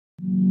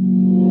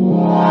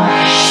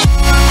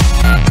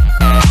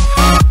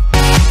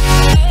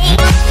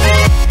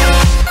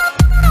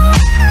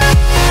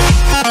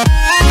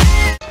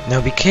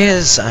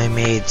'Tis I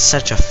made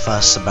such a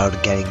fuss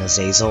about getting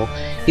Azazel,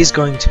 he's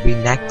going to be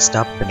next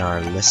up in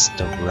our list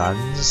of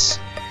runs.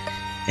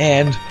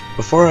 And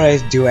before I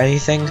do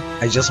anything,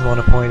 I just want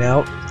to point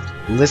out,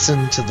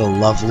 listen to the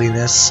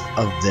loveliness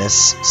of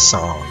this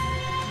song,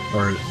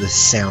 or the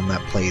sound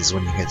that plays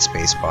when you hit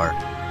spacebar.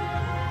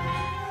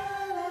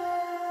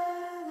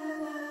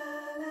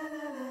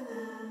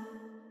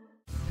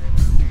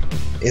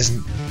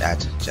 Isn't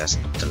that just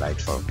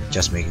delightful?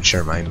 Just making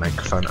sure my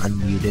microphone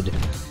unmuted.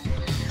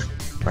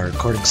 My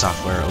recording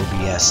software,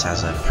 OBS,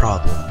 has a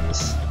problem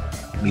with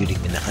muting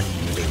and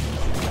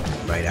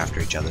unmuting right after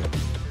each other.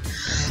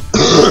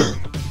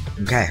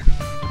 Okay.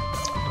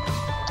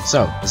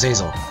 So,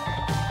 Azazel.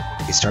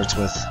 He starts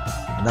with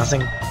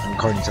nothing,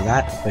 according to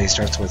that, but he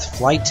starts with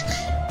flight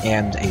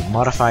and a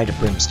modified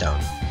brimstone.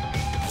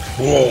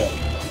 Blah.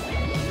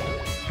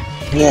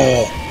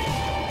 Blah.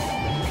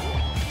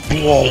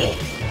 Blah.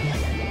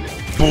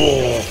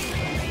 Blah.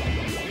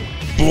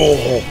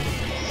 Blah.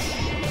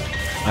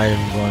 I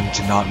am going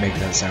to not make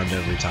that sound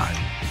every time.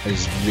 I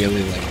just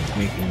really like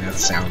making that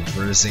sound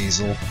for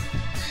Azazel.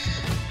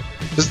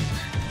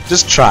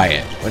 Just try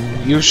it.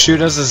 When you shoot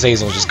as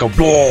Azazel, just go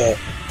blah.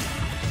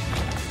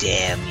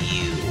 Damn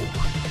you.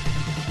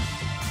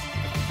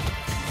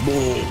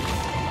 Blah.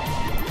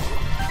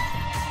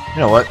 You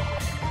know what?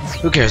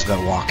 Who cares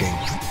about walking?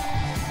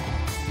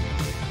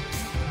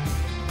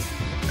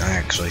 I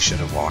actually should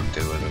have walked.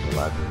 It would have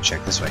allowed me to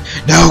check this way.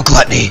 No,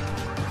 Gluttony!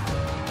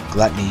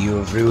 Gluttony, you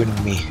have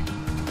ruined me.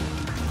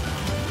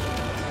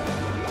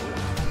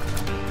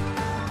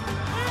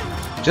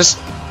 Just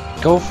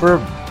go for a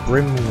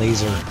brim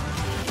laser.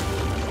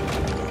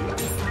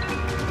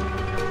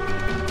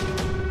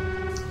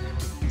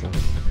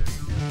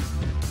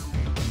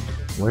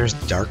 Where's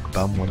Dark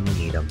Bum when we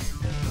need him?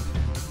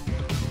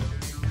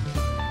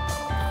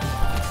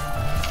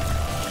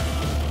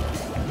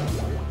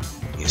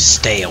 You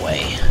stay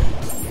away.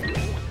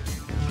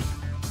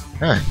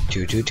 Huh,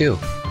 222.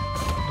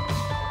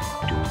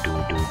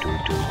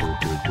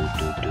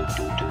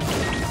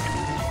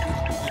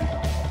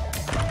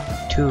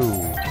 Two.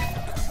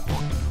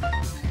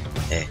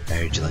 Hey, I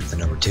heard you like the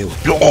number 2.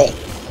 Okay,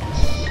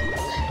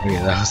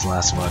 that was the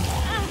last one.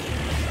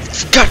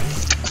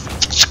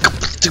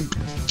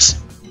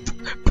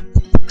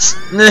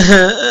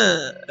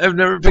 I've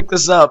never picked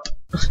this up.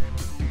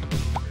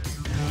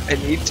 I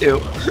need to.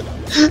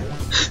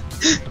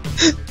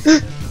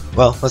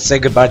 Well, let's say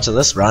goodbye to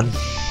this run.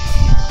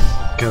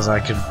 Because I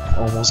can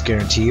almost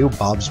guarantee you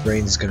Bob's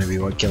brain is going to be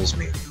what kills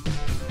me.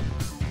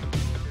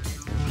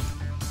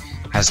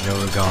 Has no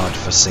regard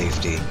for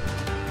safety.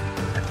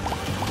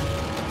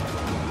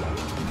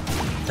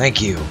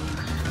 Thank you.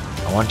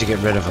 I want to get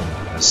rid of him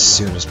as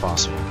soon as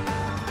possible.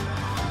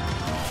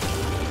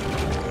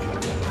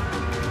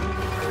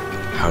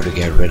 How to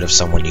get rid of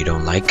someone you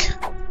don't like?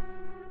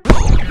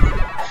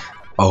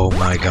 Oh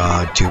my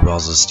god, 2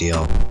 balls of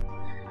steel.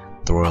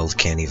 The world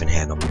can't even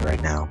handle me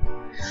right now.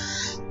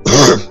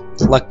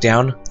 Luck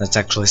down, that's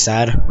actually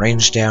sad.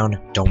 Range down,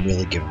 don't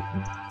really give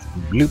a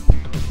bloop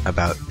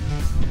about.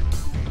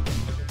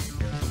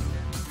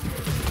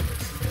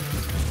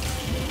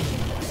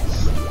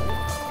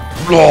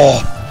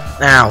 Blah!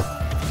 Ow!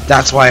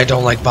 That's why I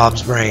don't like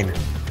Bob's brain.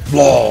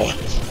 Blah!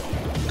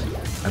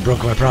 I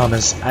broke my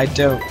promise. I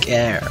don't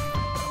care.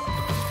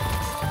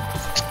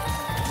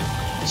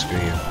 Screw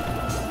you.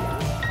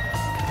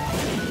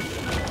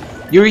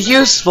 You're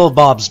useful,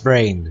 Bob's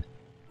brain!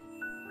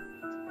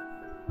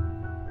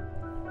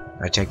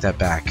 I take that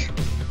back.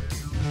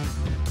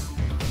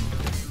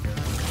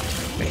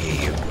 I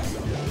hate you.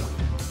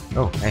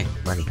 Oh, hey,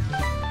 money.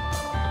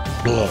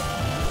 Blah.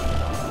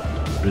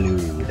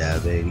 Blue da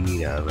ba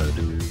dee da ba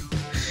doo.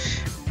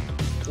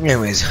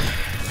 Anyways,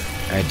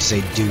 I had to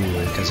say do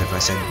because if I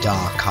said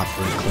da,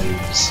 copyright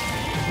claims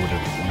would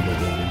have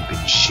literally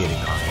been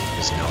shitting on it.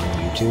 Because now on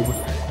YouTube,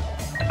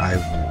 I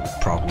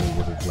probably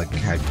would have like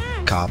had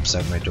cops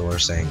at my door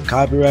saying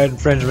copyright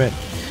infringement.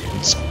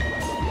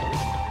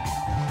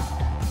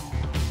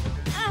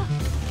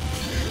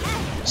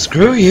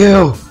 Screw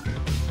you!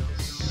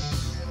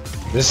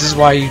 This is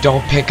why you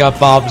don't pick up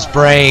Bob's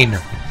brain.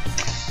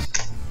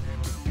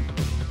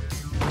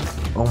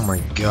 Oh my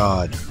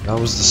god, that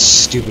was the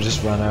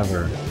stupidest run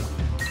ever.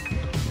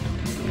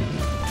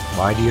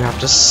 Why do you have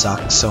to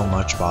suck so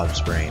much Bob's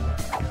brain?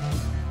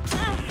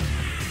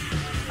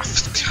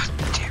 God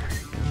damn it.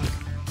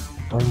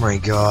 Oh my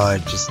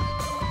god, just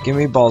give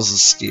me balls of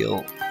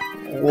steel.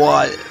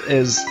 What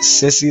is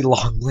Sissy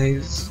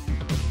Longlegs?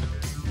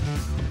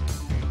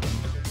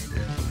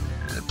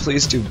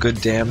 Please do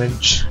good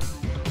damage.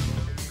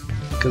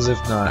 Because if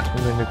not,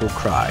 I'm gonna go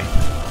cry.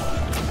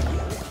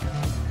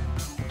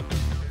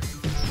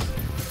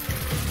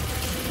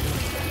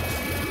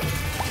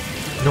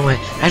 You know what?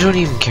 I don't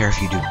even care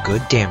if you do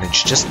good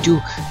damage. Just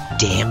do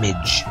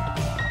damage.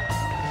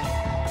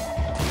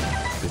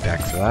 Be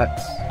back for that.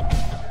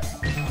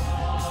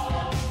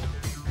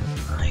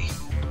 My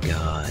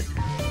god.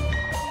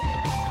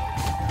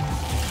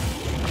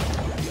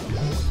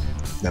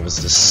 That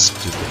was the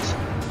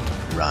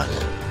stupid run.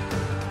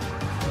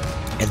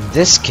 And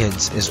this,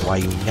 kids, is why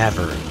you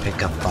never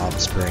pick up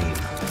Bob's brain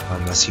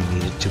unless you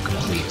need it to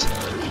complete.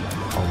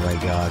 Oh my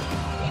god.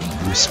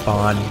 You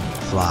spawn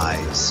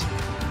flies.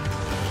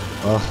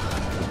 Well,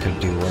 it could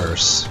do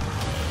worse.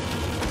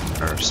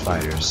 Or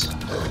spiders.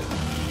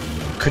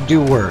 Could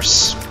do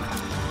worse.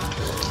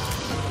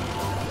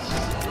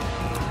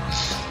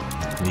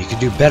 You could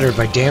do better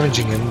by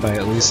damaging him by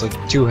at least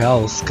like 2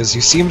 health, because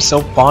you seem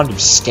so fond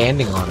of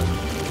standing on him.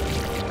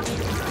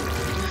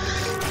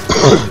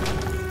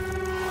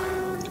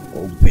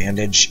 Old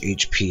bandage,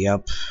 HP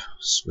up.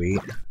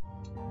 Sweet.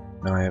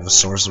 Now I have a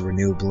source of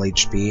renewable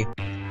HP.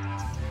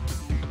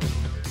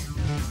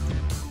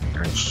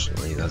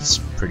 Actually, that's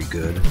pretty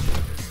good.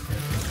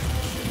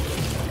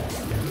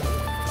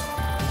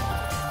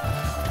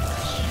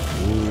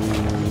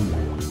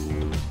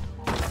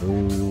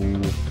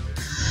 Ooh.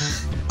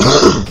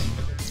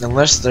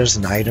 Unless there's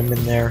an item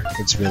in there,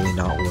 it's really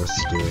not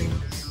worth doing.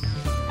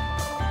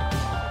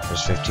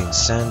 There's 15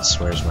 cents.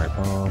 Where's my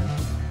bomb?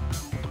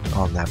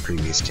 On that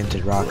previous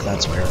tinted rock,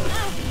 that's where.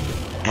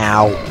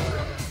 Ow!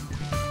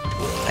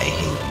 I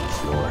hate you,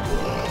 Floor.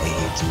 I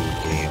hate you,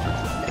 game.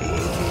 I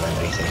hate you,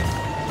 everything.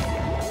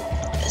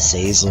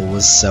 Azazel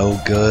was so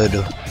good.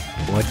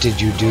 What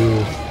did you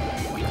do?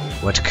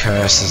 What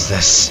curse is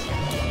this?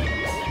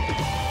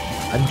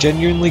 I'm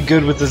genuinely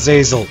good with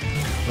Azazel.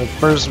 My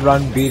first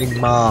run beating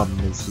Mom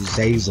is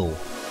Azazel.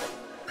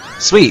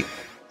 Sweet!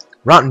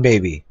 Rotten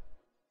baby.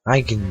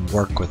 I can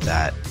work with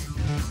that.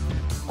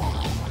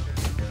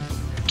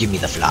 Give me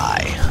the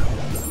fly.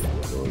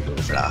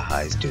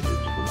 Flies,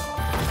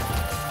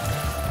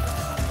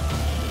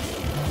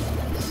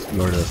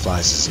 Lord of the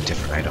Flies is a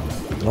different item.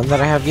 One that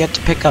I have yet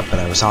to pick up, but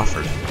I was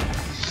offered.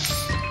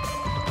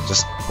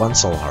 Just 1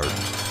 soul heart,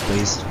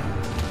 please.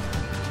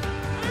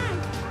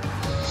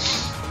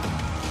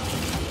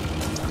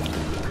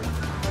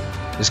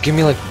 Just give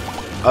me like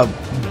a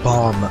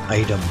bomb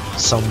item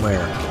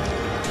somewhere.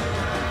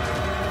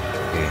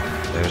 Okay,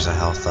 there's a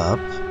health up.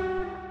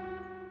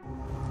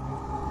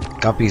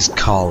 Guppy's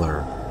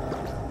collar.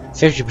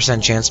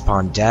 50% chance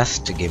upon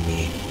death to give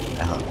me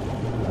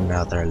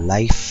another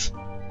life.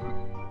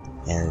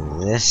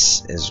 And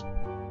this is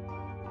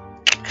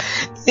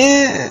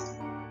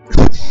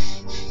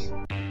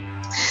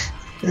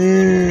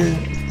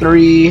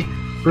 3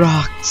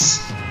 rocks.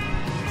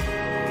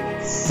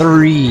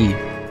 3.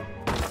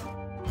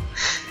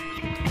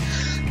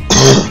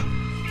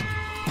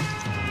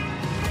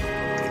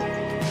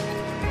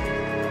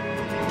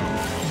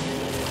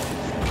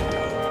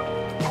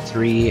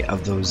 Three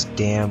of those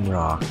damn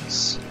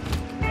rocks.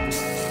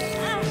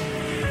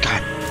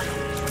 God.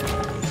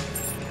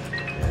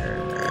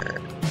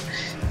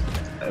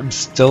 I'm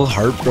still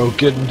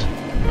heartbroken.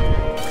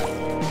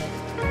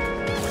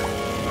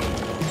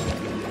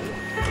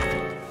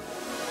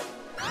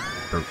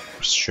 For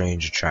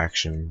strange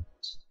attraction.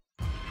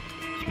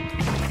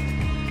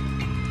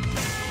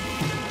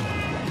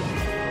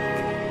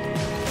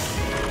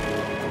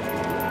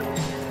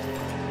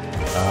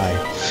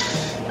 Bye.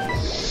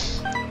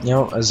 You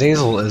know,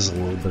 Azazel is a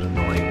little bit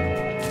annoying,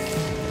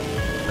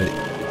 but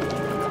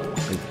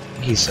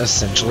he's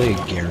essentially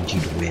a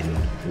guaranteed win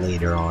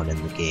later on in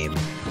the game.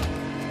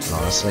 And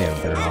honestly, I'm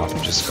better off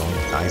just going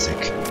with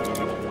Isaac.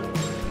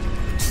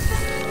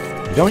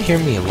 You don't hear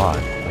me a lot.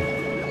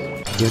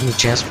 Like, given the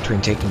chance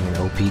between taking an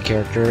OP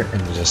character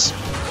and just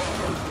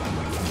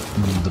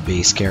the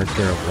base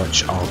character of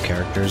which all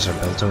characters are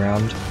built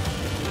around,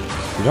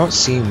 you don't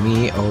see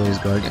me always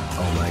going,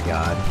 oh my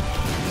god,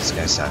 this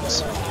guy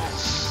sucks.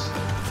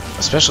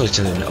 Especially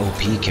to an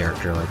OP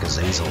character like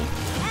Azazel.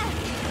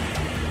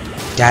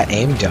 That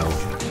aim though.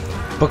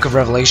 Book of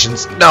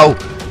Revelations. No!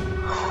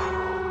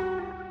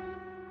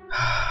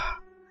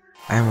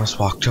 I almost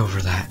walked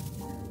over that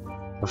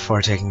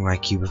before taking my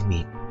cube of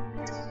meat.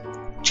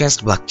 Chance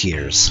to block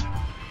tears.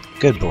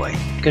 Good boy.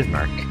 Good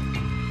Mark.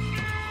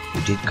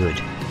 You did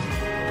good.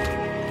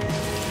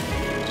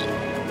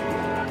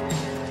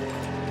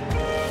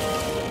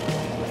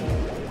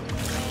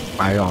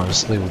 I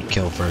honestly would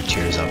kill for a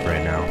tears up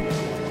right now.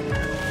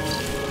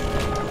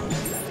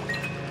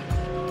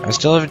 I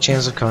still have a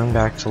chance of coming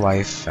back to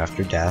life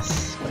after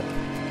death.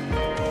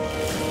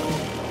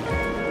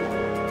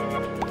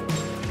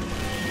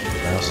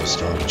 I also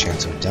still have a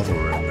chance of Devil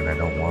Room, and I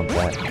don't want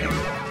that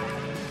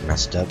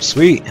messed up.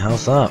 Sweet!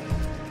 Health up!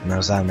 Now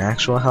is that an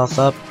actual health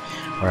up,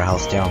 or a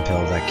health down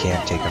pill that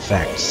can't take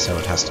effect, so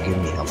it has to give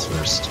me health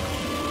first?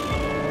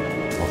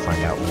 We'll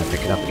find out when I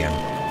pick it up again.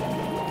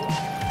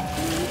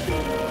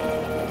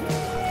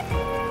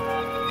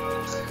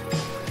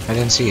 I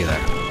didn't see you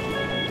there.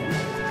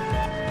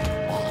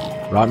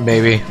 Rotten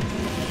baby.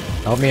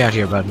 Help me out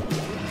here, bud.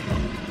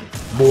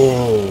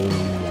 Whoa.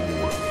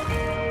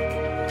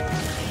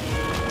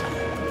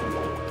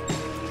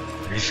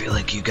 I feel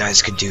like you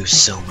guys could do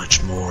so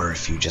much more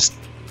if you just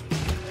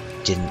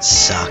didn't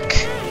suck.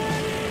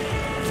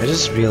 I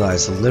just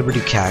realized the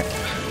Liberty Cat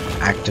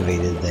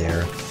activated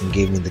there and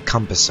gave me the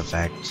compass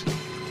effect,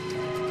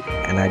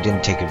 and I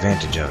didn't take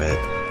advantage of it.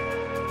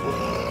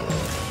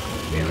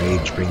 May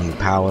rage bring you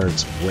power.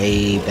 It's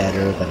way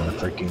better than the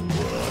freaking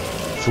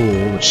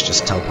fool, which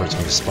just teleports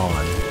me to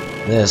spawn.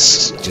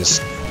 This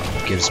just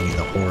gives me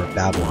the Whore of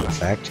Babylon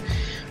effect,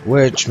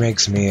 which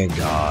makes me a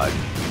god.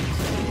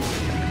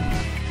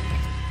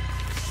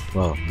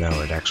 Well,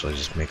 no, it actually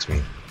just makes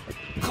me...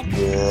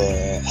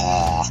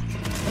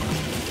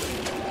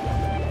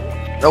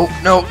 No,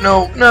 no,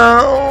 no,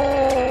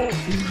 no!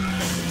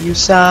 You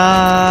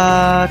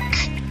suck!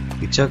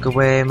 You took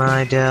away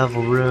my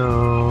devil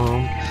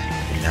room,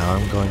 and now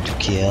I'm going to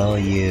kill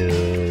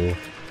you.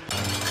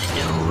 I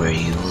know where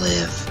you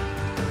live.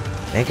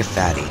 Make a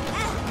fatty.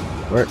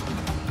 Where?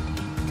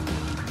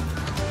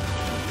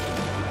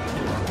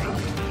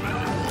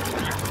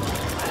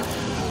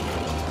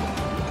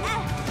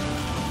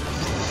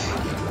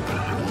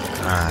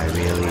 I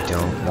really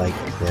don't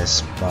like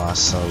this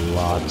boss a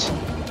lot,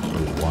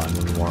 for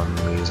one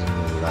reason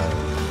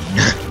alone.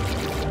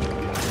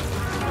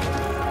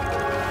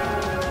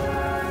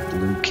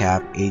 Blue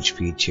cap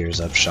HP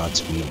cheers up shot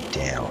speed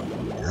down.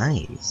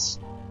 Nice.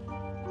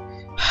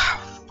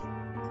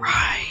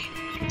 Right.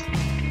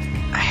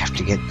 I have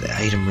to get the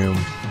item room.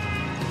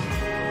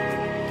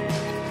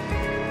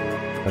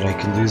 But I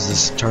could lose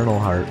this Eternal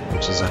Heart,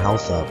 which is a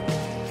health up.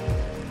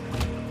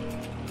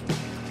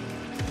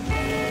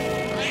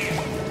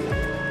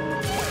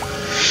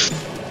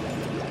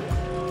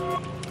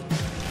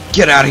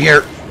 Get out of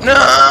here!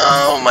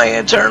 No, my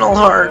Eternal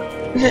Heart!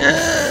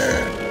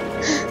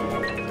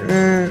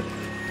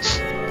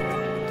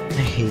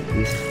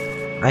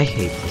 I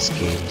hate this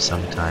game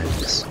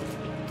sometimes.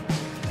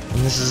 And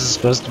this is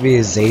supposed to be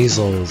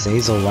Azazel.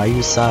 Azazel, why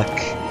you suck?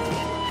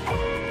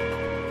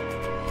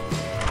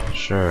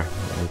 Sure,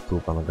 let me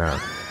poop on the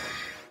ground.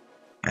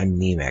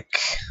 Anemic.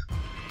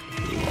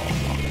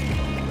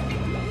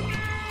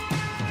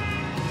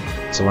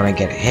 So when I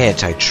get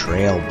hit, I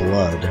trail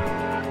blood.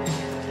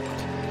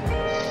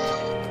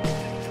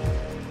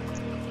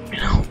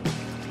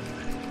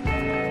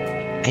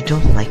 I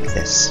don't like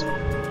this.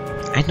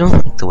 I don't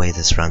like the way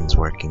this run's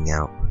working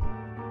out.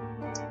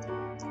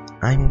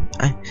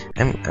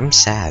 I'm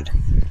sad.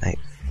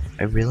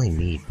 I really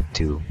need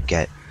to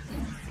get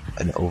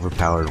an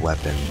overpowered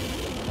weapon.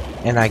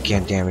 And I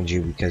can't damage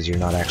you because you're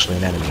not actually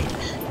an enemy.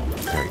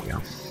 There you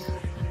go.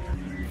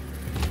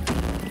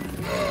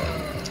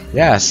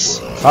 Yes!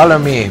 Follow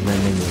me, my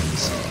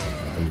minions.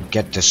 And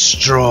get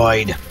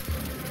destroyed.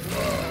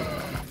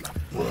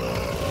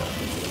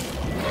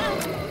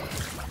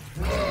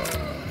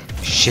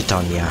 Shit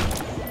on ya.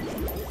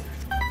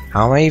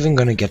 How am I even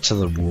gonna get to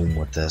the womb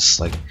with this?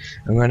 Like,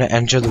 I'm gonna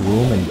enter the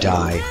womb and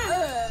die.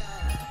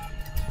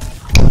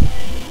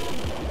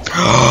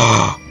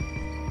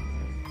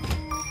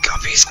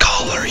 Guppy's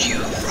collar, you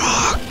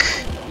rock!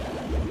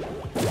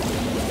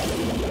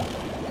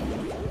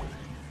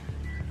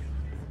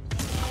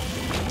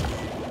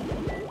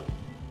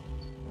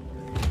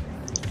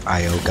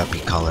 I owe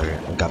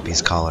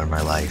Guppy's collar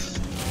my life.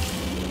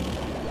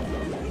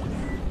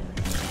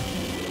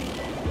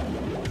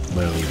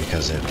 Literally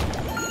because it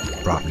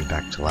brought me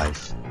back to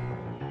life.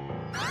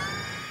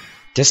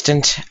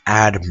 Distant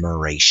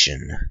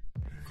Admiration.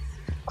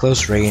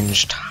 Close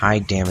ranged, high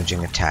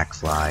damaging attack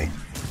fly.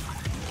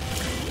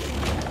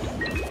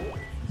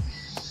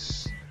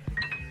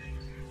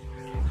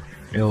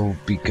 It'll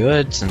be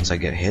good since I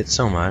get hit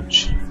so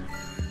much.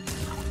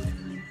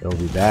 It'll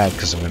be bad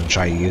because I'm going to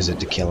try to use it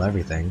to kill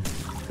everything.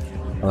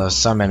 Although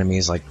some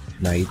enemies like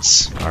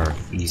knights are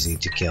easy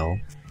to kill.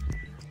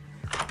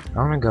 I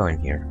want to go in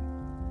here.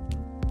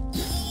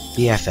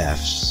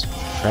 BFFs.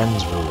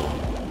 Friends rule.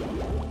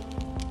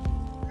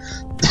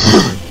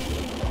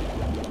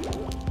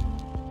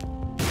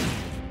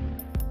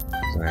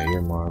 So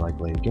you're more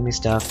likely to give me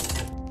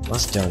stuff.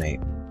 Let's donate.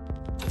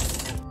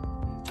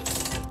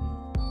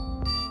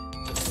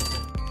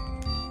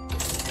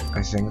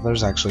 I think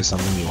there's actually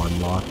something you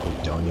unlock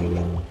with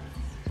donating.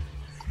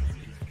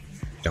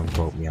 Don't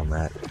quote me on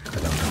that. I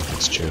don't know if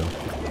it's true.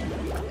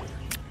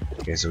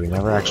 Okay, so we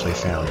never actually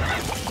found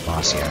the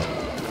boss yet.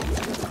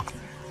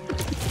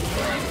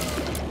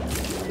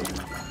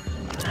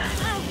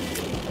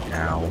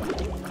 Ow.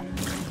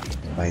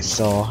 My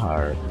soul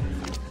heart.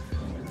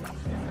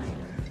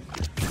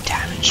 You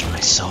damaged my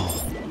soul.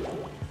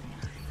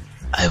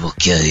 I will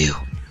kill you.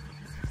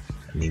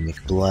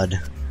 Anemic blood.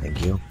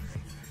 Thank you.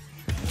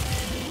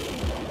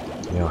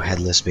 You know,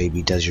 Headless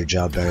Baby does your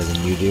job better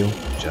than you do.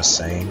 Just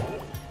saying.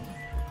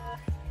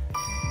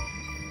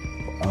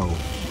 Oh.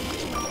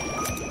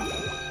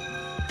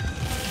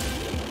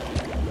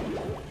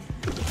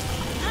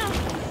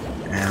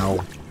 Ow.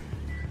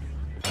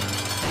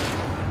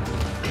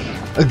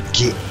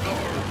 Again.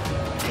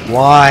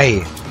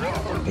 Why?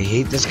 I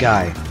hate this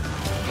guy.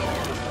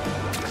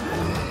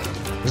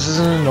 This is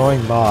an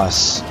annoying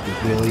boss.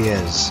 It really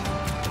is.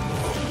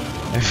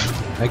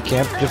 I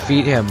can't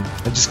defeat him.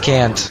 I just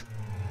can't.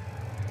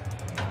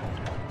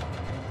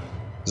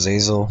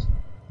 Azazel,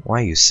 why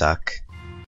you suck?